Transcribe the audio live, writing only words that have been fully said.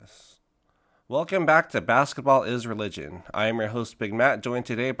Welcome back to Basketball is Religion. I am your host, Big Matt, joined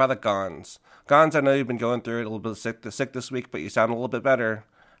today by the Gons. Gons, I know you've been going through it a little bit sick this week, but you sound a little bit better.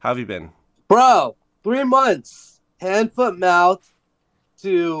 How have you been? Bro, 3 months, hand, foot, mouth,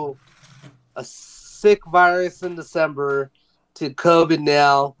 to a sick virus in December, to COVID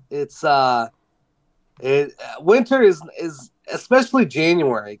now. Winter is especially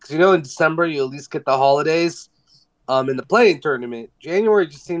January, because in December you at least get the holidays. In the playing tournament, January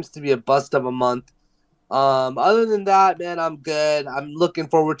just seems to be a bust of a month. Other than that, man, I'm good. I'm looking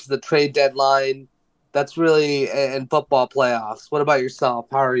forward to the trade deadline. That's really in football playoffs. What about yourself?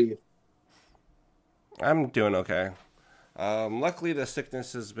 How are you? I'm doing okay. Luckily, the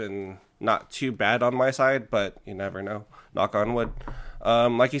sickness has been not too bad on my side, but you never know. Knock on wood.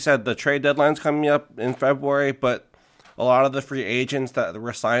 Like you said, the trade deadline's coming up in February, but a lot of the free agents that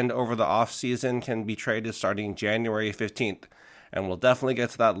were signed over the offseason can be traded starting January 15th. And we'll definitely get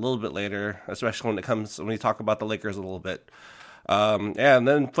to that a little bit later, especially when we talk about the Lakers a little bit. And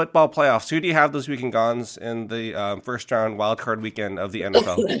then football playoffs. Who do you have this week in Gons in the first round wildcard weekend of the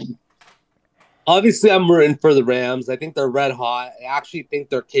NFL? Obviously, I'm rooting for the Rams. I think they're red hot. I actually think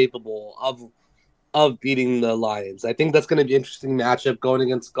they're capable of beating the Lions. I think that's going to be an interesting matchup going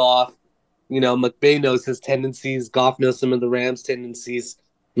against Goff. McVay knows his tendencies. Goff knows some of the Rams' tendencies.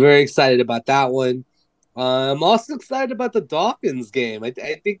 Very excited about that one. I'm also excited about the Dolphins game. I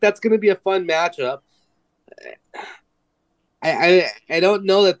think that's going to be a fun matchup. I don't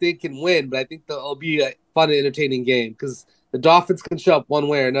know that they can win, but I think it'll be a fun and entertaining game because the Dolphins can show up one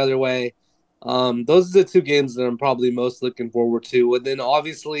way or another way. Those are the two games that I'm probably most looking forward to. And then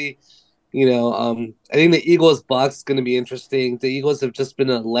obviously, I think the Eagles Bucks is going to be interesting. The Eagles have just been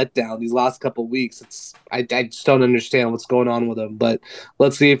a letdown these last couple of weeks. I just don't understand what's going on with them, but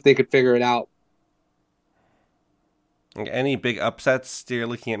let's see if they could figure it out. Any big upsets? You're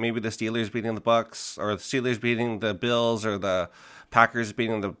looking at maybe the Steelers beating the Bucks, or the Steelers beating the Bills, or the Packers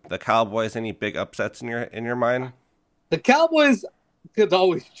beating the Cowboys. Any big upsets in your mind? The Cowboys could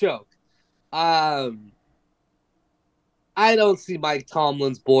always choke. I don't see Mike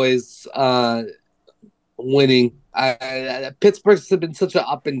Tomlin's boys winning. Pittsburgh's been such an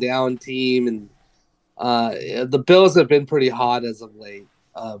up and down team, and the Bills have been pretty hot as of late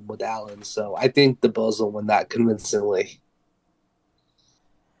with Allen. So I think the Bills will win that convincingly.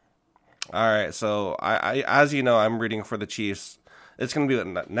 All right, so I as you know, I'm rooting for the Chiefs. It's going to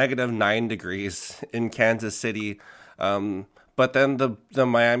be negative 9 degrees in Kansas City. But then the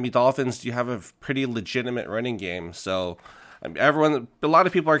Miami Dolphins, you have a pretty legitimate running game. So a lot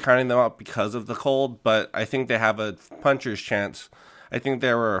of people are counting them out because of the cold, but I think they have a puncher's chance. I think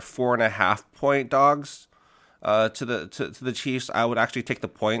there were 4.5 point dogs to the Chiefs. I would actually take the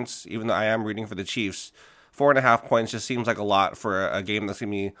points, even though I am rooting for the Chiefs. 4.5 points just seems like a lot for a game that's gonna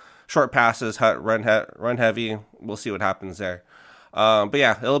be short passes, run heavy. We'll see what happens there. But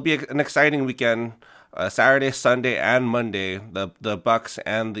yeah, it'll be an exciting weekend. Saturday, Sunday, and Monday, the Bucks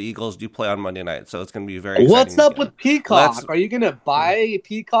and the Eagles do play on Monday night, so it's going to be very exciting. What's up with Peacock? Are you going to buy a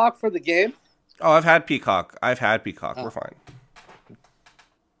Peacock for the game? Oh, I've had Peacock. We're fine.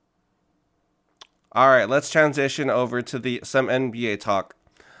 All right, let's transition over to some NBA talk.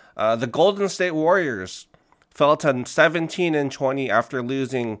 The Golden State Warriors fell to 17-20 after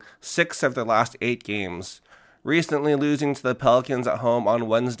losing 6 of their last 8 games. Recently losing to the Pelicans at home on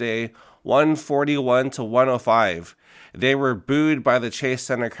Wednesday, 141-105. They were booed by the Chase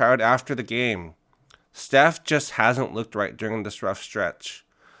Center crowd after the game. Steph just hasn't looked right during this rough stretch,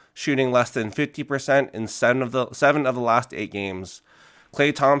 shooting less than 50% in 7 of the last 8 games.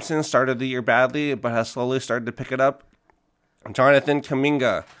 Klay Thompson started the year badly, but has slowly started to pick it up. Jonathan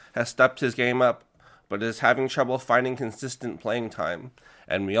Kuminga has stepped his game up, but is having trouble finding consistent playing time.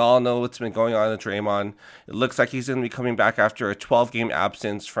 And we all know what's been going on with Draymond. It looks like he's going to be coming back after a 12-game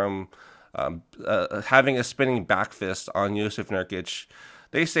absence from having a spinning back fist on Yusuf Nurkic.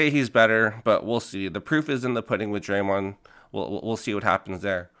 They say he's better, but we'll see. The proof is in the pudding with Draymond. We'll see what happens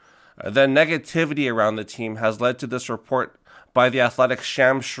there. The negativity around the team has led to this report by the Athletic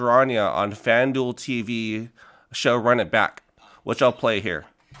Shams Charania on FanDuel TV show Run It Back, which I'll play here.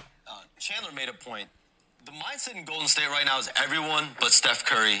 Chandler made a point. The mindset in Golden State right now is everyone but Steph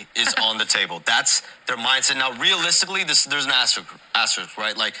Curry is on the table. That's their mindset. Now, realistically, there's an asterisk,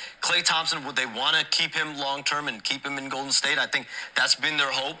 right? Like, Klay Thompson, would they want to keep him long-term and keep him in Golden State? I think that's been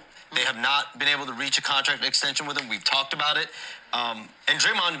their hope. They have not been able to reach a contract extension with him. We've talked about it. And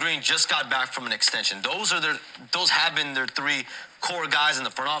Draymond Green just got back from an extension. Those have been their 3 core guys in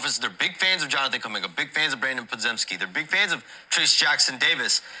the front office. They're big fans of Jonathan Kuminga, big fans of Brandon Podziemski. They're big fans of Trace Jackson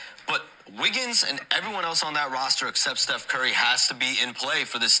Davis. But Wiggins and everyone else on that roster except Steph Curry has to be in play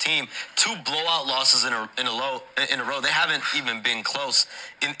for this team. 2 blowout losses in a row. They haven't even been close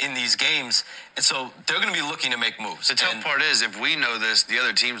in these games. And so they're going to be looking to make moves. The tough part is, if we know this, the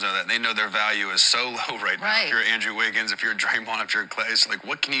other teams know that. They know their value is so low right now. If you're Andrew Wiggins, if you're Draymond, if you're Clay, so like,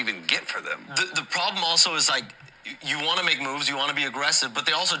 what can you even get for them? The problem also is, like, you want to make moves, you want to be aggressive, but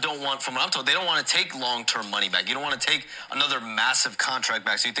they also don't want, from what I'm told, they don't want to take long-term money back. You don't want to take another massive contract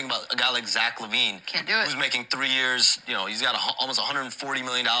back. So you think about a guy like Zach LaVine. Can't do it. Who's making 3 years, he's got almost $140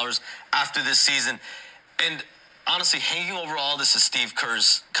 million after this season. And honestly, hanging over all this is Steve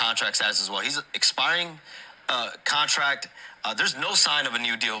Kerr's contract status as well. He's expiring contract. There's no sign of a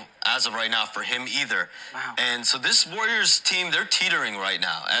new deal as of right now for him either. Wow. And so this Warriors team, they're teetering right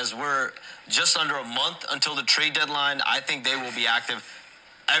now. As we're just under a month until the trade deadline, I think they will be active.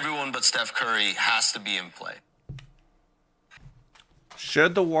 Everyone but Steph Curry has to be in play.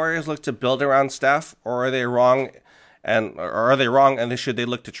 Should the Warriors look to build around Steph, or are they wrong? And should they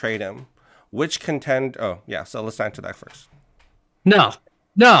look to trade him? Which contend? Oh, yeah. So let's answer that first. No.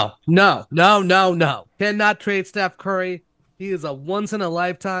 Cannot trade Steph Curry. He is a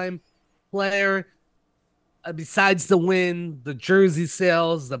once-in-a-lifetime player. Besides the win, the jersey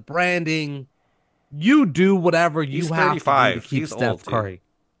sales, the branding, you do whatever you have to do to keep Steph Curry.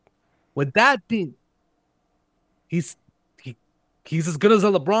 With that being, he's as good as a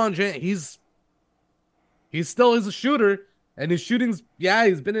LeBron James. He's a shooter, and his shooting's,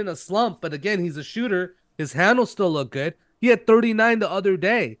 he's been in a slump, but again, he's a shooter. His handles still look good. He had 39 the other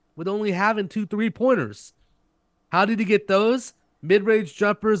day with only having 2 3-pointers. How did he get those? Mid-range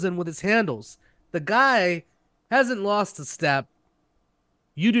jumpers and with his handles. The guy hasn't lost a step.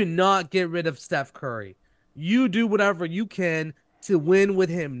 You do not get rid of Steph Curry. You do whatever you can to win with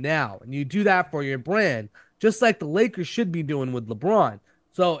him now. And you do that for your brand, just like the Lakers should be doing with LeBron.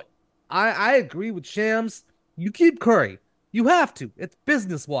 So I agree with Shams. You keep Curry. You have to. It's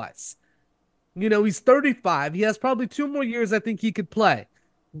business-wise. He's 35. He has probably 2 more years I think he could play.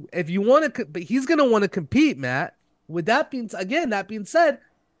 If you want to, but he's going to want to compete, Matt. With that being said,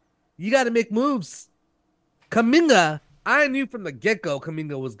 you got to make moves. Kuminga, I knew from the get-go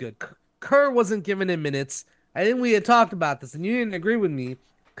Kuminga was good. Kerr wasn't giving him minutes. I think we had talked about this, and you didn't agree with me.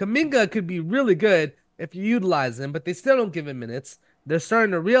 Kuminga could be really good if you utilize him, but they still don't give him minutes. They're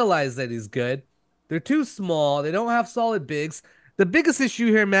starting to realize that he's good. They're too small. They don't have solid bigs. The biggest issue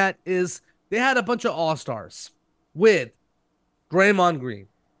here, Matt, is they had a bunch of all-stars with Draymond Green,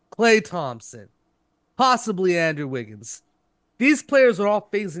 Klay Thompson, possibly Andrew Wiggins. These players are all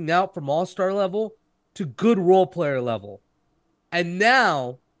phasing out from all-star level to good role player level. And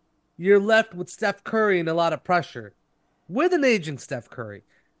now you're left with Steph Curry and a lot of pressure with an aging Steph Curry.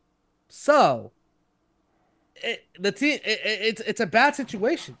 So it's a bad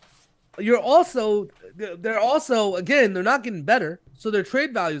situation. They're also, again, they're not getting better. So their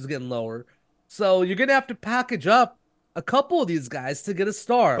trade value is getting lower. So you're going to have to package up a couple of these guys to get a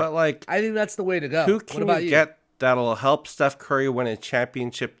star. But I think that's the way to go. Who can you get that'll help Steph Curry win a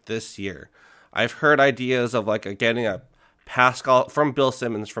championship this year? I've heard ideas of getting a Pascal from Bill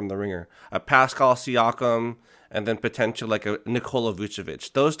Simmons from The Ringer, a Pascal Siakam, and then potentially a Nikola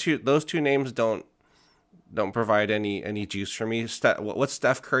Vucevic. Those two names don't provide any juice for me. What's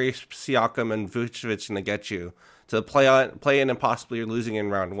Steph Curry, Siakam, and Vucevic going to get you to play in and possibly losing in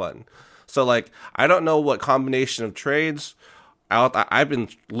round 1? So I don't know what combination of trades. I've been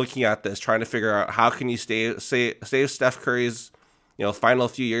looking at this, trying to figure out how can you save Steph Curry's final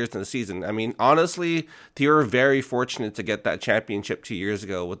few years in the season. I mean, honestly, they were very fortunate to get that championship 2 years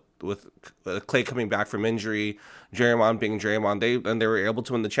ago with Klay coming back from injury, Draymond being Draymond. They were able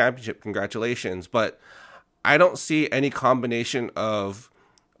to win the championship. Congratulations. But I don't see any combination of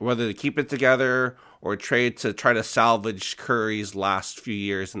whether to keep it together or trade to try to salvage Curry's last few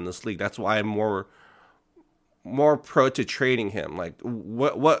years in this league. That's why I'm more pro to trading him.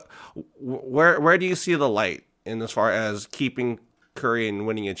 Where do you see the light in as far as keeping Curry and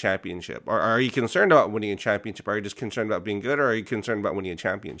winning a championship? Or are you concerned about winning a championship? Are you just concerned about being good, or are you concerned about winning a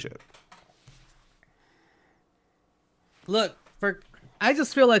championship? Look, I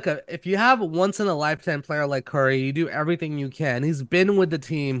just feel like if you have a once-in-a-lifetime player like Curry, you do everything you can. He's been with the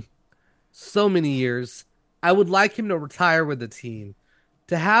team so many years. I would like him to retire with the team.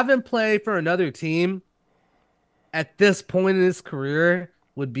 To have him play for another team at this point in his career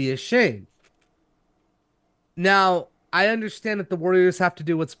would be a shame. Now, I understand that the Warriors have to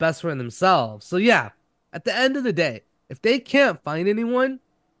do what's best for themselves. So yeah, at the end of the day, if they can't find anyone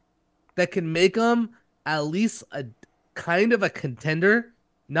that can make them at least a kind of a contender,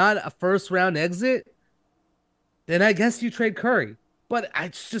 not a first round exit, then I guess you trade Curry. But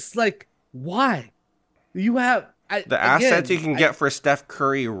it's just like, why? You have the assets you can get for Steph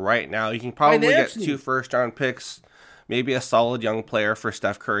Curry right now. You can probably get 2 first-round picks, maybe a solid young player for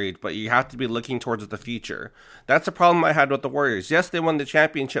Steph Curry, but you have to be looking towards the future. That's the problem I had with the Warriors. Yes, they won the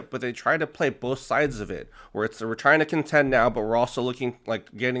championship, but they try to play both sides of it, where we're trying to contend now, but we're also looking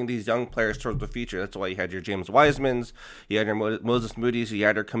like getting these young players towards the future. That's why you had your James Wisemans, you had your Moses Moody's, you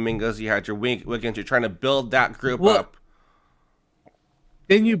had your Kumingas, you had your Wiggins. You're trying to build that group up.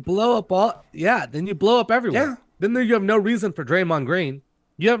 Then you blow up then you blow up everyone. Yeah. Then you have no reason for Draymond Green.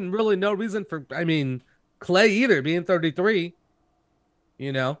 You have really no reason for, Clay either, being 33.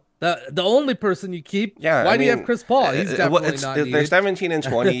 You know, the only person you keep. Yeah. Why do you have Chris Paul? He's definitely not needed. They're 17 and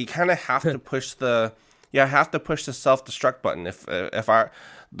 20. You kind of have to push the self-destruct button.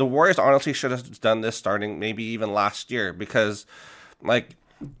 The Warriors honestly should have done this starting maybe even last year, because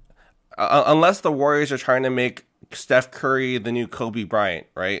unless the Warriors are trying to make Steph Curry the new Kobe Bryant,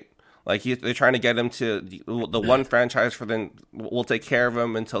 right? Like they're trying to get him to the one franchise for then we'll take care of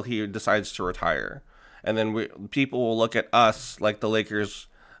him until he decides to retire, and then people will look at us like the Lakers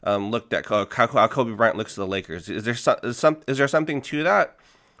looked at how Kobe Bryant looks to the Lakers. Is there something to that,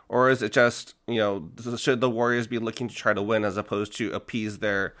 or is it just should the Warriors be looking to try to win as opposed to appease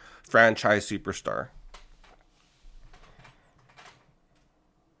their franchise superstar?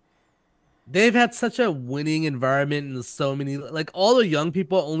 They've had such a winning environment, and so many, all the young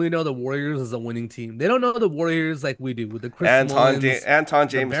people only know the Warriors as a winning team. They don't know the Warriors like we do with the Chris Anton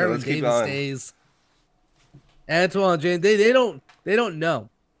James, let's keep going. Days. Antoine James, they don't know.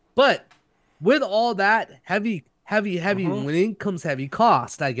 But with all that heavy winning comes heavy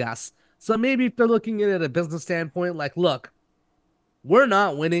cost, I guess. So maybe if they're looking at it at a business standpoint, look, we're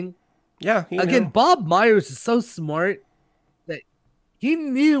not winning. Yeah. Again, Bob Myers is so smart. He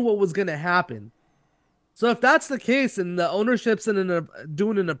knew what was going to happen. So if that's the case and the ownership's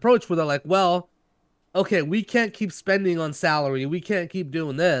doing an approach where they're like, well, okay, we can't keep spending on salary. We can't keep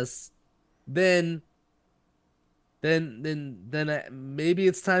doing this. Then maybe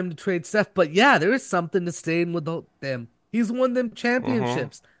it's time to trade Steph. But yeah, there is something to staying with them. He's won them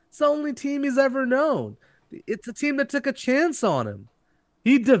championships. It's the only team he's ever known. It's a team that took a chance on him.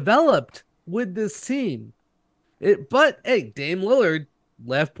 He developed with this team. But hey, Dame Lillard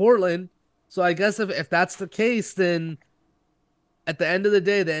left Portland, so I guess if that's the case, then at the end of the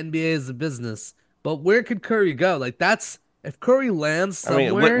day, the NBA is a business. But where could Curry go? If Curry lands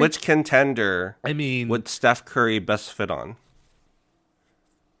somewhere, which contender? Would Steph Curry best fit on?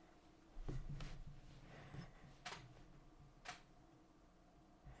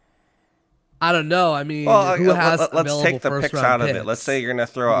 I don't know. Who has let's take the picks out of picks? it. Let's say you're going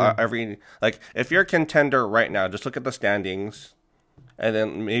to throw out if you're a contender right now, just look at the standings, and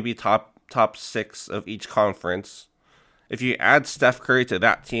then maybe top 6 of each conference. If you add Steph Curry to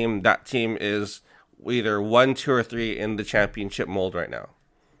that team is either 1, 2, or 3 in the championship mold right now.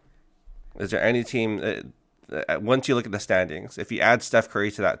 Is there any team once you look at the standings, if you add Steph Curry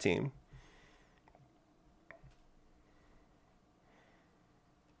to that team?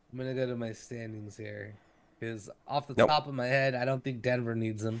 I'm going to go to my standings here. Because off the top of my head, I don't think Denver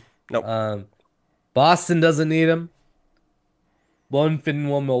needs him. Nope. Boston doesn't need him. Won't fit in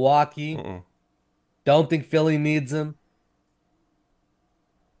Milwaukee. Don't think Philly needs him.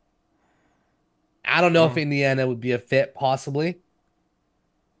 I don't know if Indiana would be a fit, possibly.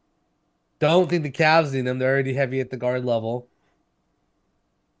 Don't think the Cavs need him. They're already heavy at the guard level.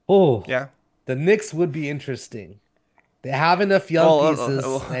 Oh. Yeah. The Knicks would be interesting. They have enough young pieces.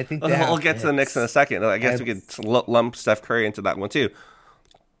 I think we'll get to the Knicks in a second. I guess we could lump Steph Curry into that one too.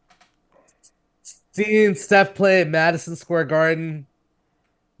 Seeing Steph play at Madison Square Garden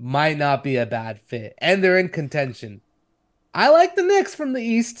might not be a bad fit, and they're in contention. I like the Knicks from the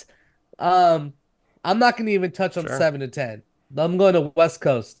East. I'm not going to even touch on 7 to 10. I'm going to West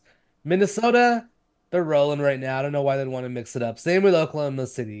Coast. Minnesota, they're rolling right now. I don't know why they'd want to mix it up. Same with Oklahoma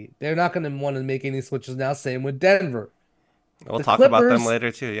City. They're not going to want to make any switches now. Same with Denver. We'll talk about them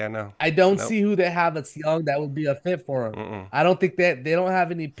later too. Yeah, no. I don't see who they have that's young that would be a fit for them. I don't think they don't have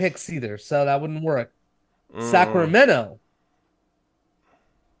any picks either, so that wouldn't work. Sacramento.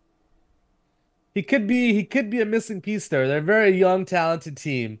 He could be a missing piece there. They're a very young, talented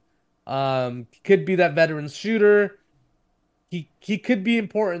team. Could be that veteran shooter. He could be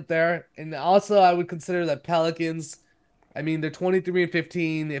important there. And also I would consider that Pelicans, they're 23 and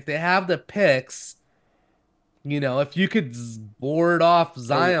 15. If they have the picks, if you could board off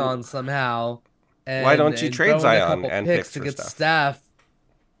Zion somehow, why don't you trade Zion and picks to for get Steph? Steph?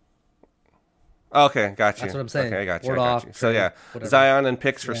 Okay, got you. That's what I'm saying. Okay, I got you. Off, so trade, whatever. Zion and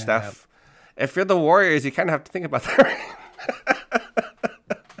picks for Steph. If you're the Warriors, you kind of have to think about that.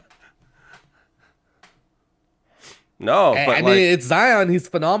 No, but I mean, it's Zion. He's a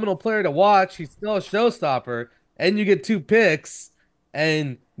phenomenal player to watch. He's still a showstopper. And you get 2 picks.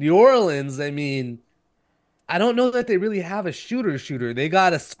 And New Orleans, I mean, I don't know that they really have a shooter. They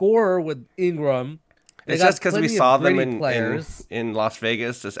got a scorer with Ingram. They it's got just because we plenty saw of them gritty players. in Las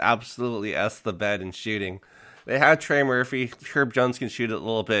Vegas just absolutely S the bed in shooting. They had Trey Murphy. Herb Jones can shoot it a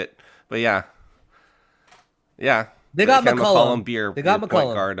little bit, but yeah. They got Can McCollum. be your They got point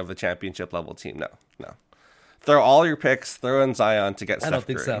McCollum. guard of a championship level team? No. Throw all your picks, throw in Zion to get Steph Curry. I don't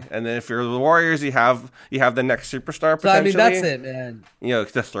think so. And then if you're the Warriors, you have the next superstar potentially. So I mean, that's it, man.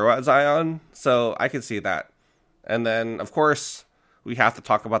 To throw at Zion. So I could see that. And then of course we have to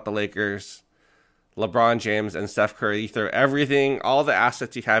talk about the Lakers, LeBron James and Steph Curry. You throw everything, all the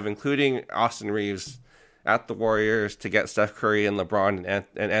assets you have, including Austin Reeves, at the Warriors to get Steph Curry and LeBron and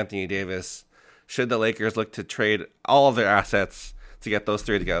Anthony Davis. Should the Lakers look to trade all of their assets to get those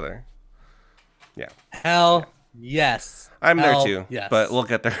three together? Yeah. Hell yes. I'm there too. Yes. But we'll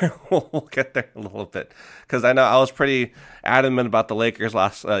get there. We'll get there a little bit. Because I know I was pretty adamant about the Lakers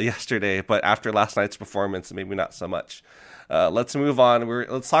yesterday, but after last night's performance, maybe not so much. Let's move on.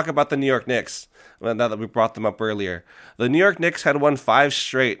 Let's talk about the New York Knicks, now that we brought them up earlier. The New York Knicks had won 5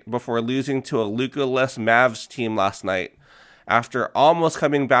 straight before losing to a Luka-less Mavs team last night after almost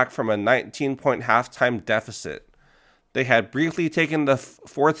coming back from a 19-point halftime deficit. They had briefly taken the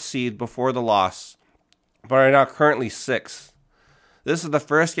 4th seed before the loss, but are now currently 6th. This is the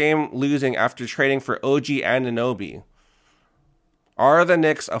first game losing after trading for OG Anunoby. Are the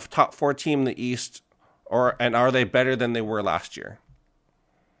Knicks a top 4 team in the East, and are they better than they were last year?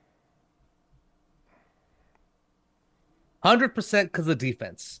 100% because of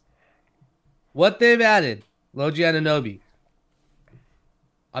defense. What they've added, OG Anunoby,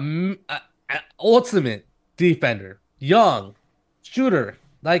 ultimate defender. Young, shooter.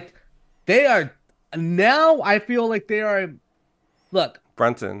 Like, they are now. I feel like they are. Look,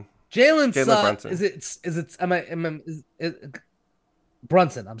 Brunson. Jalen Brunson.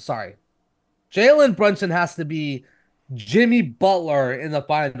 Brunson? I'm sorry. Jalen Brunson has to be Jimmy Butler in the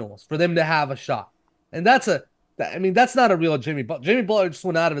finals for them to have a shot, and that's not a real Jimmy Butler. Jimmy Butler just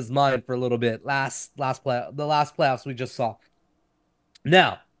went out of his mind for a little bit the last playoffs we just saw.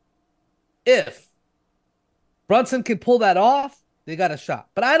 Now, if Brunson can pull that off, they got a shot.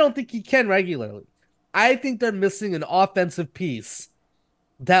 But I don't think he can regularly. I think they're missing an offensive piece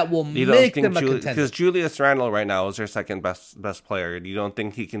that will make them a contender. Because Julius Randle right now is their second best player. You don't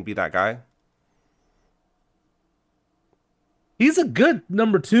think he can be that guy? He's a good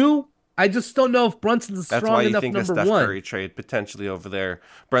number 2. I just don't know if Brunson's a strong enough number 1. That's why you think a Steph Curry trade potentially over there.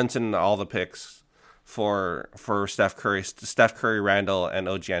 Brunson and all the picks for Steph Curry, Randle, and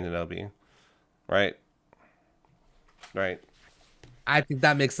OG Anunoby. Right? Right. I think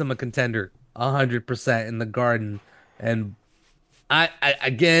that makes them a contender 100% in the Garden. And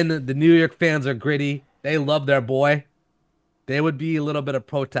again, the New York fans are gritty. They love their boy. They would be a little bit of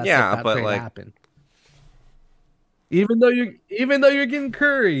protest if that trade happened. Even though you're getting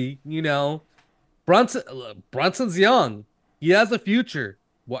Curry, Brunson's young. He has a future.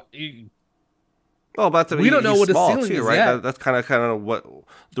 We don't know what his ceiling is, right? Yet. That's kind of what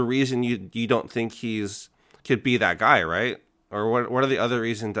the reason you don't think could be that guy, right? Or what are the other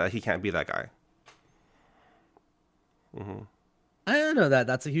reasons that he can't be that guy? Mm-hmm. I don't know that.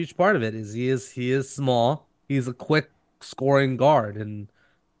 That's a huge part of it. He is small. He's a quick scoring guard, and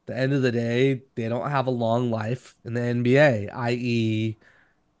at the end of the day, they don't have a long life in the NBA. I.e.,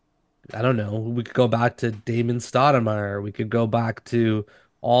 I don't know. We could go back to Damon Stoudemire. We could go back to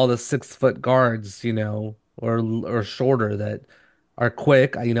all the 6-foot guards, or shorter that are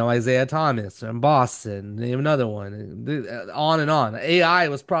quick. Isaiah Thomas and Boston. Name another one. On and on. AI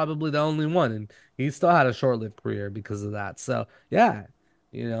was probably the only one, and he still had a short-lived career because of that. So yeah,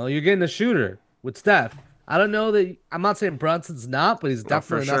 you're getting a shooter with Steph. I don't know that. I'm not saying Brunson's not, but he's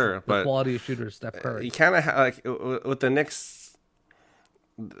definitely not the quality of shooter Steph Curry. You kind of with the Knicks.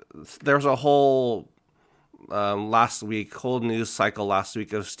 There's a whole whole news cycle last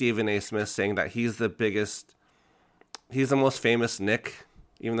week of Stephen A. Smith saying that he's the most famous Knick,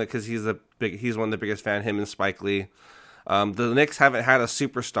 even though because he's one of the biggest fan. Him and Spike Lee. The Knicks haven't had a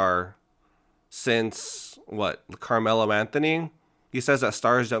superstar since Carmelo Anthony. He says that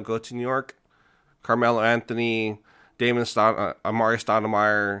stars don't go to New York. Carmelo Anthony, Amari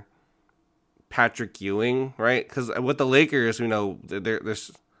Stoudemire, Patrick Ewing, right? Because with the Lakers,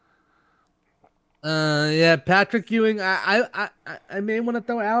 there's. Patrick Ewing. I may want to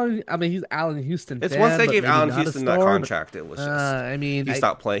throw Allen. I mean, he's Allen Houston. It's once they gave Allen Houston that contract, it was just. He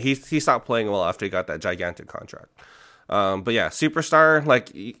stopped playing. He stopped playing well after he got that gigantic contract. But yeah, superstar. Like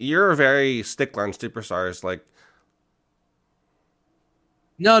you're a very stickler on superstars. Like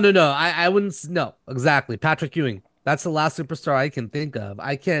No. I wouldn't. No, exactly. Patrick Ewing. That's the last superstar I can think of.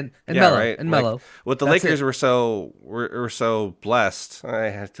 I can't. And Yeah, Melo. right. And Like Melo. with the That's Lakers, it. we're so blessed. I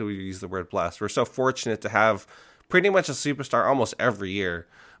have to use the word blessed. We're so fortunate to have pretty much a superstar almost every year.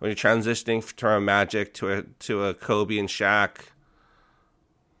 When you're transitioning from a Magic to a Kobe and Shaq.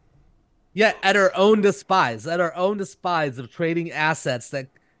 Yeah, at our own despise. At our own despise of trading assets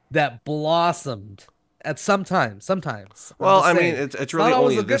that blossomed at sometimes. I'm Well, just I mean, saying. it's It's not really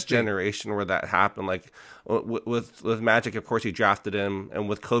always only a this good thing. generation where that happened. Like with Magic, of course, he drafted him, and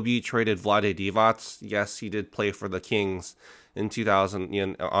with Kobe, he traded Vlade Divac. Yes, he did play for the Kings in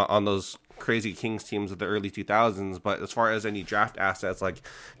 2000, on those crazy Kings teams of the early 2000s. But as far as any draft assets, like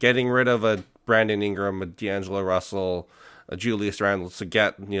getting rid of a Brandon Ingram, a D'Angelo Russell, a Julius Randle to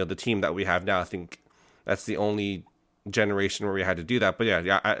get the team that we have now, I think that's the only generation where we had to do that. But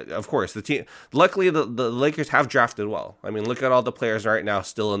of course, the team. Luckily, the Lakers have drafted well. I mean, look at all the players right now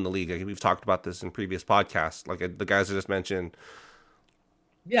still in the league. Like, we've talked about this in previous podcasts. Like the guys I just mentioned.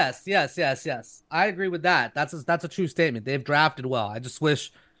 Yes. I agree with that. That's a true statement. They've drafted well. I just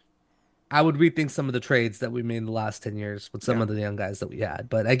wish I would rethink some of the trades that we made in the last 10 years with some Yeah, of the young guys that we had.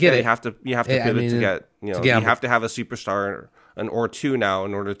 But I get yeah. it. You have to I pivot to mean, get it's a you gamble. have to have a superstar and or two now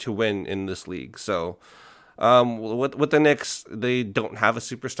in order to win in this league. So. With the Knicks, they don't have a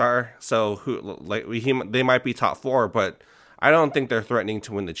superstar, so they might be top four, but I don't think they're threatening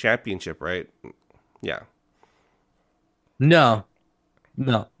to win the championship, right? Yeah, No,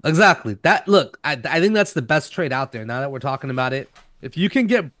 no, exactly. That look, I think that's the best trade out there. Now that we're talking about it, if you can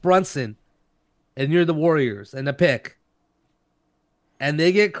get Brunson and you're the Warriors and a pick, and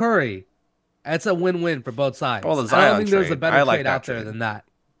they get Curry, that's a win-win for both well, sides. the I don't Zion think there's a trade, better I like trade that out there trade. than that.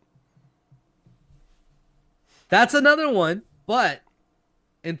 That's another one, but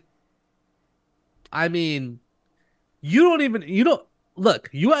in I mean, you don't look.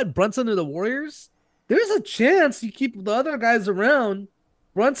 You add Brunson to the Warriors. There's a chance you keep the other guys around.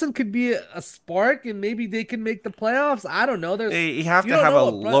 Brunson could be a spark, and maybe they can make the playoffs. I don't know. You have You to don't have know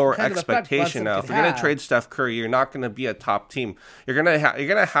a what lower kind of effect expectation Brunson now. could If you're gonna have. trade Steph Curry, you're not gonna be a top team. You're gonna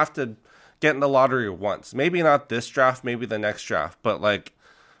have to get in the lottery once. Maybe not this draft, maybe the next draft, but like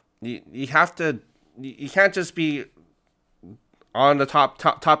you have to. You can't just be on the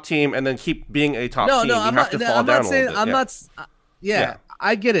top team and then keep being a top No, team. You I'm have not. to fall I'm down not a little saying. bit. I'm Yeah, not. yeah. Yeah,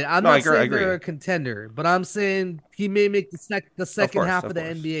 I get it. I'm No, I not agree. I saying agree. they're a contender, but I'm saying he may make the Of second course, half of of the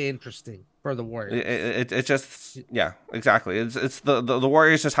course. NBA interesting for the Warriors. It just exactly. It's the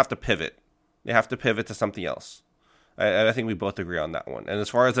Warriors just have to pivot. They have to pivot to something else. I think we both agree on that one. And as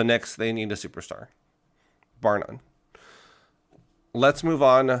far as the Knicks, they need a superstar, bar none. Let's move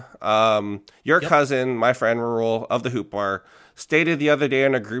on. Your cousin, my friend Rule of the Hoop Bar, stated the other day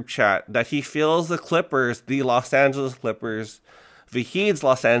in a group chat that he feels the Clippers, the Los Angeles Clippers, Vahid's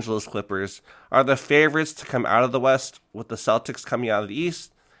Los Angeles Clippers, are the favorites to come out of the West, with the Celtics coming out of the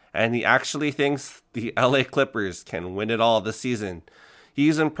East, and he actually thinks the LA Clippers can win it all this season.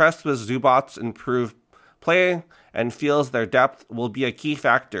 He's impressed with Zubac's improved play and feels their depth will be a key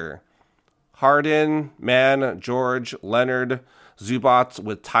factor. Harden, Mann, George, Leonard, Zubac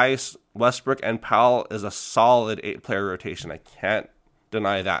with Tice, Westbrook, and Powell is a solid 8-player rotation. I can't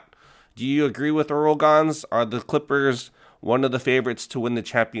deny that. Do you agree with Earl Gons? Are the Clippers one of the favorites to win the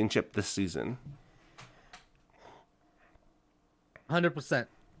championship this season? 100%.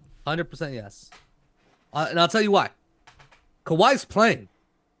 100% yes. And I'll tell you why. Kawhi's playing.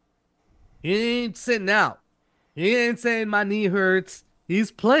 He ain't sitting out. He ain't saying my knee hurts.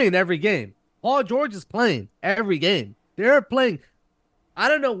 He's playing every game. Paul George is playing every game. They're playing. I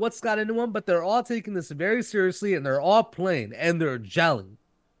don't know what's got into them, but they're all taking this very seriously, and they're all playing, and they're gelling.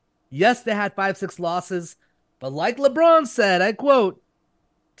 Yes, they had 5-6 losses, but like LeBron said, I quote,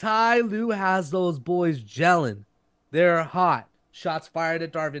 Ty Lue has those boys gelling. They're hot. Shots fired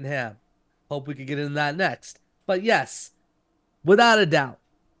at Darvin Ham. Hope we could get into that next. But yes, without a doubt,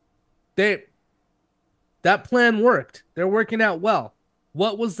 that plan worked. They're working out well.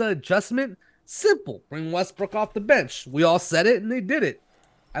 What was the adjustment? Simple. Bring Westbrook off the bench. We all said it, and they did it.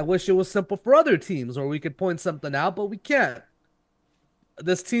 I wish it was simple for other teams where we could point something out, but we can't.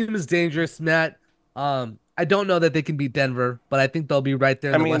 This team is dangerous, Matt. I don't know that they can beat Denver, but I think they'll be right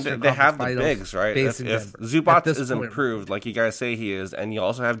there in the Western They Conference have the Finals bigs, right? facing If Denver. Zubac At this is point, improved, like you guys say he is, and you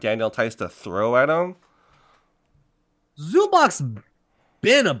also have Daniel Tice to throw at him. Zubac's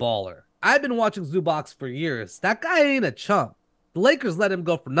been a baller. I've been watching Zubac for years. That guy ain't a chump. The Lakers let him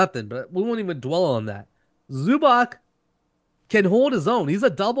go for nothing, but we won't even dwell on that. Zubac can hold his own. He's a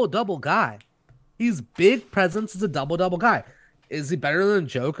double-double guy. He's big presence as a double-double guy. Is he better than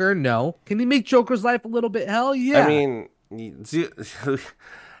Joker? No. Can he make Joker's life a little bit hell? Yeah. I mean,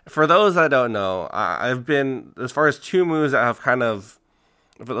 For those that don't know, I've been, as far as two moves that have kind of,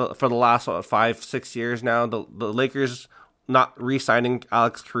 for the last 5-6 years now, the Lakers not re-signing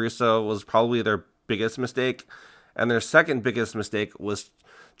Alex Caruso was probably their biggest mistake, and their second biggest mistake was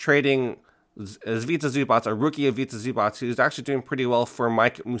trading Ivica Zubac, a rookie Ivica Zubac, who's actually doing pretty well, for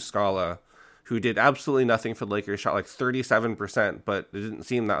Mike Muscala, who did absolutely nothing for the Lakers, shot like 37%, but it didn't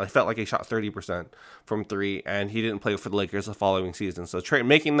seem that, it felt like he shot 30% from three, and he didn't play for the Lakers the following season. So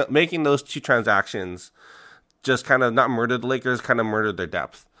making those two transactions just kind of not murdered the Lakers, kind of murdered their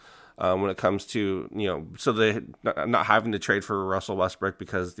depth. When it comes to, so they not having to trade for Russell Westbrook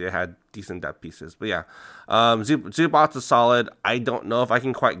because they had decent depth pieces. But yeah, Zubac is solid. I don't know if I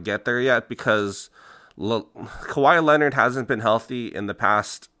can quite get there yet because Kawhi Leonard hasn't been healthy in the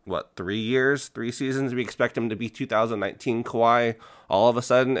past, 3 seasons. We expect him to be 2019 Kawhi all of a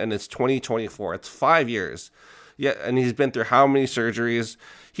sudden, and it's 2024. It's 5 years. Yeah, and he's been through how many surgeries?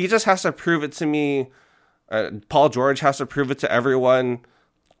 He just has to prove it to me. Paul George has to prove it to everyone.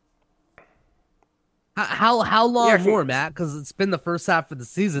 How long more, Matt? Because it's been the first half of the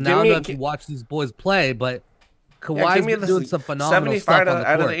season. Now, I don't know if you watch these boys play, but Kawhi's been doing some phenomenal stuff on the court. 75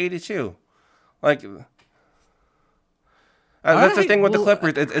 out of the 82. That's the thing with the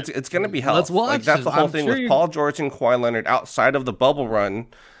Clippers. It's going to be health. Let's watch. That's the whole thing with Paul George and Kawhi Leonard outside of the bubble run.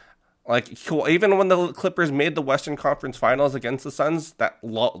 Even when the Clippers made the Western Conference Finals against the Suns, that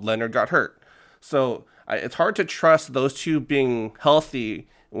Leonard got hurt. So it's hard to trust those two being healthy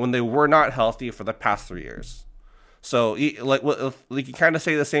when they were not healthy for the past 3 years. So, you kind of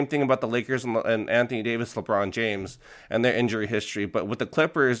say the same thing about the Lakers and Anthony Davis, LeBron James, and their injury history. But with the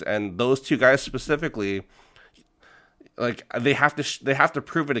Clippers and those two guys specifically, they have to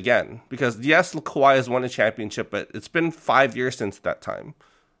prove it again. Because yes, Kawhi has won a championship, but it's been 5 years since that time.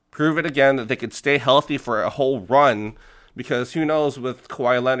 Prove it again that they could stay healthy for a whole run. Because who knows with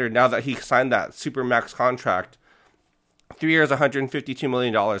Kawhi Leonard, now that he signed that Supermax contract, 3 years, $152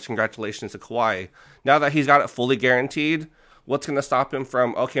 million. Congratulations to Kawhi. Now that he's got it fully guaranteed, what's going to stop him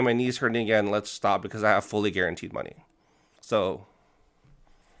from, okay, my knee's hurting again, let's stop because I have fully guaranteed money. So.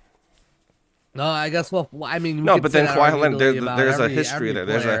 No, I guess, no, but then Kawhi Leonard, there's a history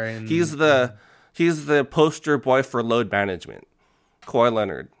there. He's the poster boy for load management. Kawhi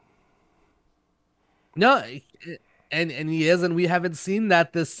Leonard. No, and he is, and we haven't seen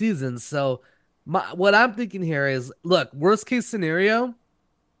that this season, so. What I'm thinking here is, look, worst case scenario,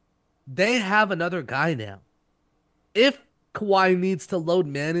 they have another guy now. If Kawhi needs to load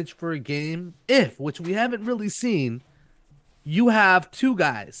manage for a game, which we haven't really seen, you have two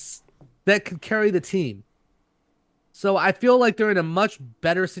guys that could carry the team. So I feel like they're in a much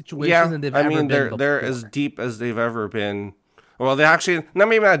better situation than they've ever been before. They're as deep as they've ever been. Well, they actually,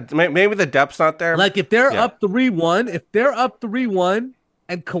 maybe the depth's not there. Like if they're up 3-1,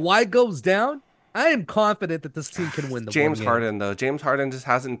 and Kawhi goes down, I am confident that this team can win the James Harden, though. James Harden just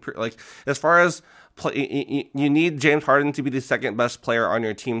hasn't, as far as you need James Harden to be the second best player on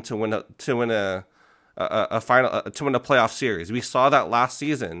your team to win a playoff series. We saw that last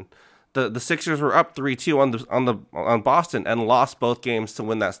season. The Sixers were up 3-2 on Boston and lost both games to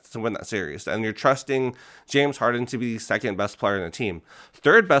win that series. And you're trusting James Harden to be the second best player on the team.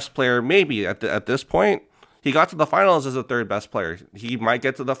 Third best player, maybe at this point. He got to the finals as the third best player. He might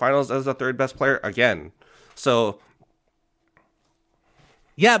get to the finals as the third best player again. So,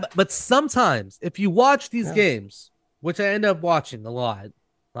 yeah, but sometimes if you watch these games, which I end up watching a lot,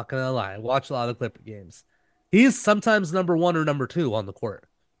 not gonna lie, I watch a lot of Clipper games. He's sometimes number 1 or number 2 on the court.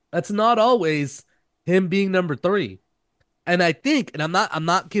 That's not always him being number 3. And I think, and I'm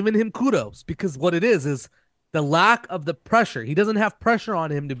not giving him kudos because what it is the lack of the pressure. He doesn't have pressure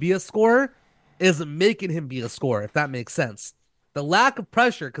on him to be a scorer. Isn't making him be a scorer, if that makes sense. The lack of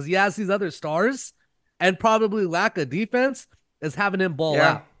pressure, because he has these other stars, and probably lack of defense, is having him ball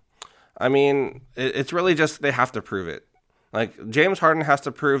out. It's really just they have to prove it. Like, James Harden has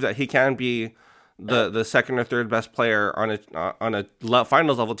to prove that he can be the second or third best player on a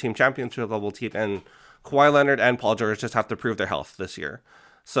finals level team, championship level team, and Kawhi Leonard and Paul George just have to prove their health this year.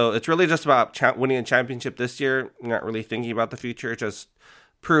 So it's really just about winning a championship this year. You're not really thinking about the future. Just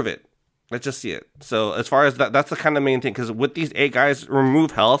prove it. Let's just see it. So as far as that's the kind of main thing. Because with these 8 guys,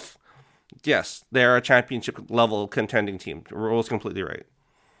 remove health. Yes, they're a championship level contending team. Rule's completely right.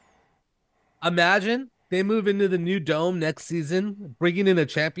 Imagine they move into the new dome next season, bringing in a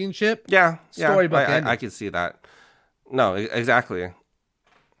championship. Storybook ending. I could see that. No, exactly.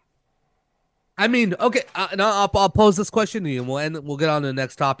 Okay. I'll pose this question to you, and we'll get on to the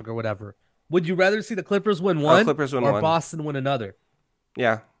next topic or whatever. Would you rather see the Clippers win one, or Boston win another?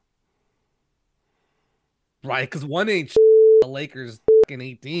 Yeah. right? Because one ain't the Lakers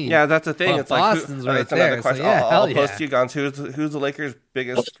 18. Yeah, that's the thing. But it's Boston's like right it's another there. question. So, yeah, I'll hell post yeah. to you, Gons. Who's the Lakers'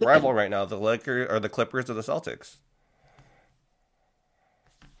 biggest rival right now? The Lakers or the Clippers or the Celtics?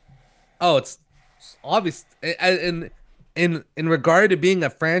 Oh, it's obvious. In regard to being a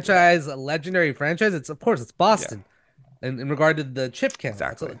franchise, a legendary franchise, it's of course it's Boston. And in regard to the chip count,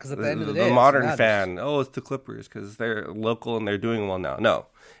 Exactly. Because at the end of the The day, modern fan, it's the Clippers because they're local and they're doing well now. No,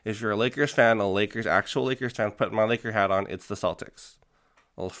 if you're a Lakers fan, actual Lakers fan, put my Laker hat on, it's the Celtics.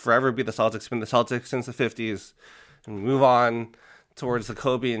 It'll forever be the Celtics. It's been the Celtics since the 50s. And move on towards the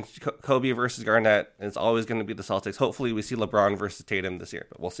Kobe versus Garnett. It's always going to be the Celtics. Hopefully we see LeBron versus Tatum this year,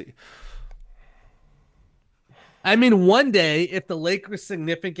 but we'll see. I mean, one day, if the Lakers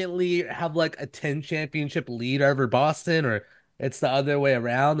significantly have like a 10 championship lead over Boston, or it's the other way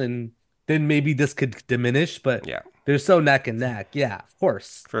around, and then maybe this could diminish, but yeah, they're so neck and neck. Yeah, of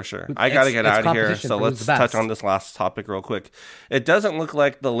course. For sure. I got to get out of here, so let's touch on this last topic real quick. It doesn't look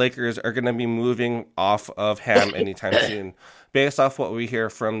like the Lakers are going to be moving off of Ham anytime soon, based off what we hear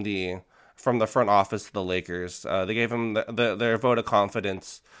from the front office of the Lakers. They gave him their vote of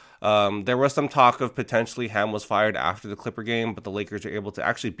confidence. There was some talk of potentially Ham was fired after the Clipper game, but the Lakers were able to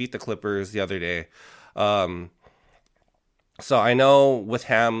actually beat the Clippers the other day. So I know with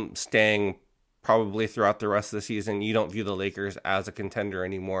Ham staying probably throughout the rest of the season, you don't view the Lakers as a contender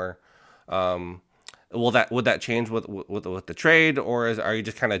anymore. Would that change with the trade, or are you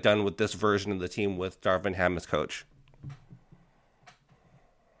just kind of done with this version of the team with Darvin Ham as coach?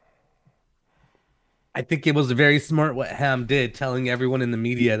 I think it was very smart what Ham did, telling everyone in the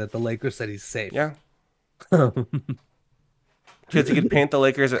media that the Lakers said he's safe. Yeah. Because he could paint the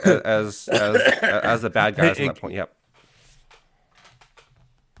Lakers as the bad guys at that point. Yep.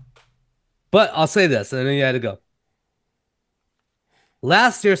 But I'll say this, and then you had to go.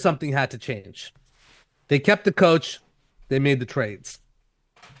 Last year, something had to change. They kept the coach. They made the trades.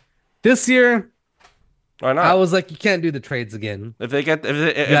 This year, why not? I was like, you can't do the trades again. If they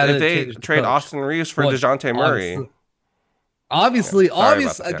trade Austin Reeves for DeJounte Murray. Obviously,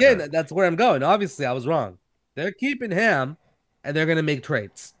 again, that's where I'm going. Obviously, I was wrong. They're keeping Ham, and they're going to make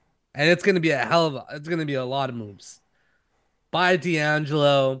trades. And it's going to be it's going to be a lot of moves. Buy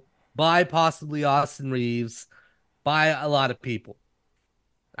D'Angelo, buy possibly Austin Reeves, buy a lot of people.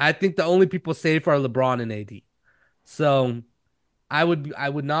 I think the only people safe are LeBron and AD. So I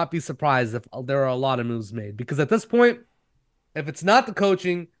would not be surprised if there are a lot of moves made, because at this point, if it's not the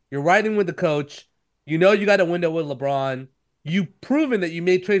coaching, you're riding with the coach. You know you got a window with LeBron. You've proven that you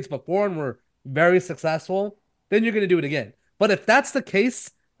made trades before and were very successful. Then you're going to do it again. But if that's the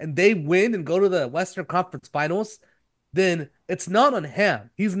case and they win and go to the Western Conference Finals, then it's not on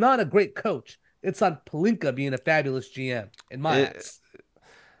Ham. He's not a great coach. It's on Pelinka being a fabulous GM in my eyes.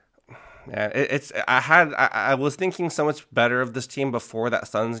 Yeah, I was thinking so much better of this team before that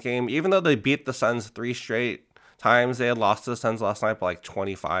Suns game. Even though they beat the Suns 3 straight times, they had lost to the Suns last night by like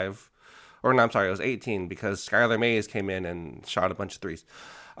 25. Or no, I'm sorry, it was 18 because Skylar Mays came in and shot a bunch of threes.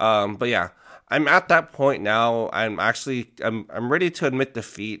 But yeah, I'm at that point now. I'm ready to admit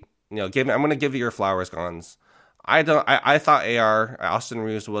defeat. I'm going to give you your flowers, Gons. I thought Austin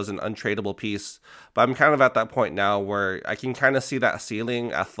Reeves was an untradeable piece, but I'm kind of at that point now where I can kind of see that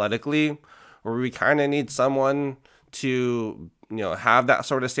ceiling athletically, where we kind of need someone to, have that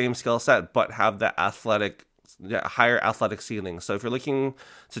sort of same skill set, but have that higher athletic ceiling. So if you're looking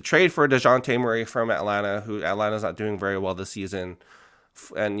to trade for DeJounte Murray from Atlanta, who Atlanta's not doing very well this season,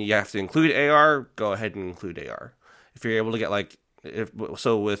 and you have to include AR, go ahead and include AR. If you're able to get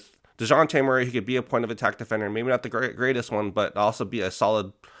with DeJounte Murray, he could be a point of attack defender, maybe not the greatest one, but also be a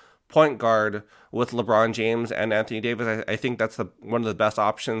solid point guard with LeBron James and Anthony Davis. I think that's one of the best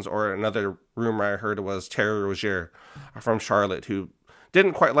options. Or another rumor I heard was Terry Rozier from Charlotte, who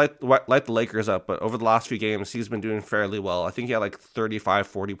didn't quite light the Lakers up, but over the last few games, he's been doing fairly well. I think he had like 35,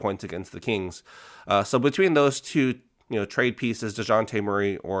 40 points against the Kings. So between those two, trade pieces, DeJounte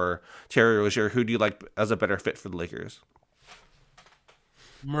Murray or Terry Rozier, who do you like as a better fit for the Lakers?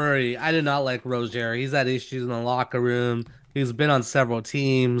 Murray. I did not like Rozier. He's had issues in the locker room. He's been on several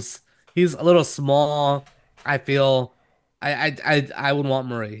teams. He's a little small. I feel I would want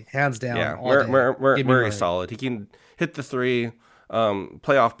Murray hands down. Yeah, Murray's solid. He can hit the three,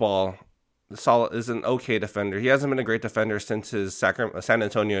 playoff ball. Solid is an okay defender. He hasn't been a great defender since his San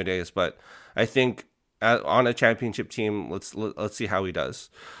Antonio days, but I think on a championship team, let's see how he does.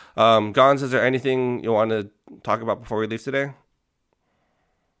 Gons, is there anything you want to talk about before we leave today?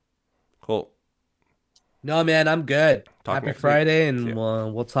 Cool. No, man, I'm good. Happy Friday, and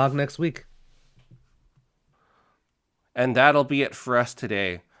we'll talk next week. And that'll be it for us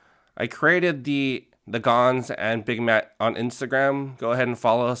today. I created the the Ganz and Big Matt on Instagram. Go ahead and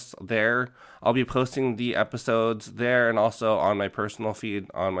follow us there. I'll be posting the episodes there and also on my personal feed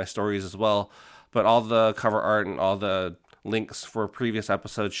on my stories as well. But all the cover art and all the links for previous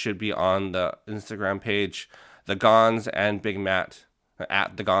episodes should be on the Instagram page, the Ganz and Big Matt,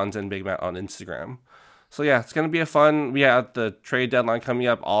 at the Ganz and Big Matt on Instagram. So yeah, it's going to be a fun, we have the trade deadline coming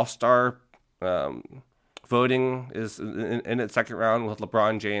up. All-Star voting is in its second round with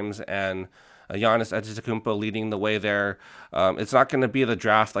LeBron James and Giannis Antetokounmpo leading the way there. It's not going to be the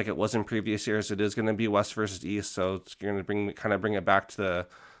draft like it was in previous years. It is going to be West versus East, so it's going to bring it back to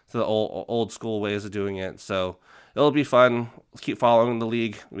the old school ways of doing it. So it'll be fun. Let's keep following the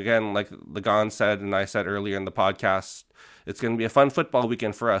league. Again, like the Gon said and I said earlier in the podcast, it's going to be a fun football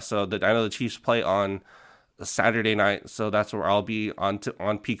weekend for us. So I know the Chiefs play on Saturday night, so that's where I'll be on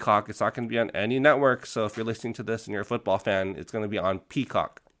Peacock. It's not going to be on any network, so if you're listening to this and you're a football fan, it's going to be on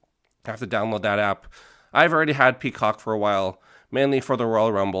Peacock. You have to download that app. I've already had Peacock for a while, mainly for the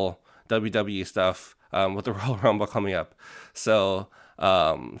Royal Rumble, WWE stuff, with the Royal Rumble coming up. So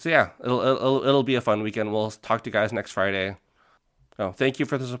yeah, it'll be a fun weekend. We'll talk to you guys next Friday. Thank you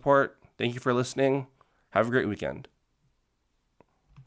for the support. Thank you for listening. Have a great weekend.